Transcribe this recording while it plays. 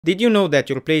Did you know that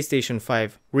your PlayStation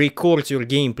 5 records your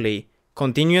gameplay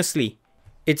continuously?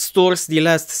 It stores the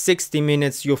last 60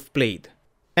 minutes you've played.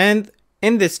 And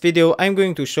in this video I'm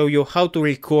going to show you how to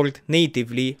record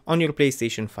natively on your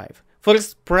PlayStation 5.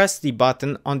 First, press the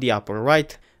button on the upper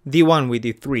right, the one with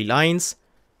the 3 lines,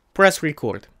 press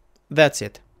record. That's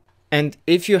it. And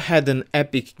if you had an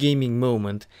epic gaming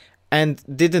moment and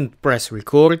didn't press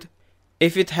record,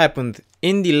 if it happened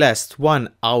in the last 1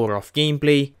 hour of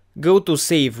gameplay, go to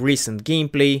save recent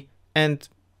gameplay and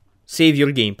save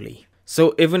your gameplay.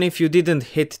 So even if you didn't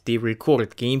hit the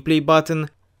record gameplay button,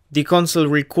 the console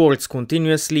records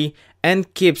continuously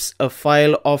and keeps a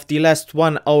file of the last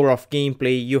 1 hour of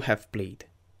gameplay you have played.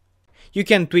 You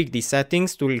can tweak the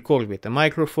settings to record with a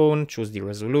microphone, choose the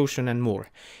resolution and more.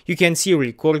 You can see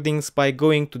recordings by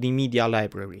going to the media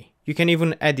library. You can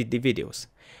even edit the videos.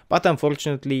 But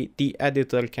unfortunately, the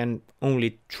editor can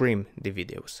only trim the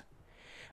videos.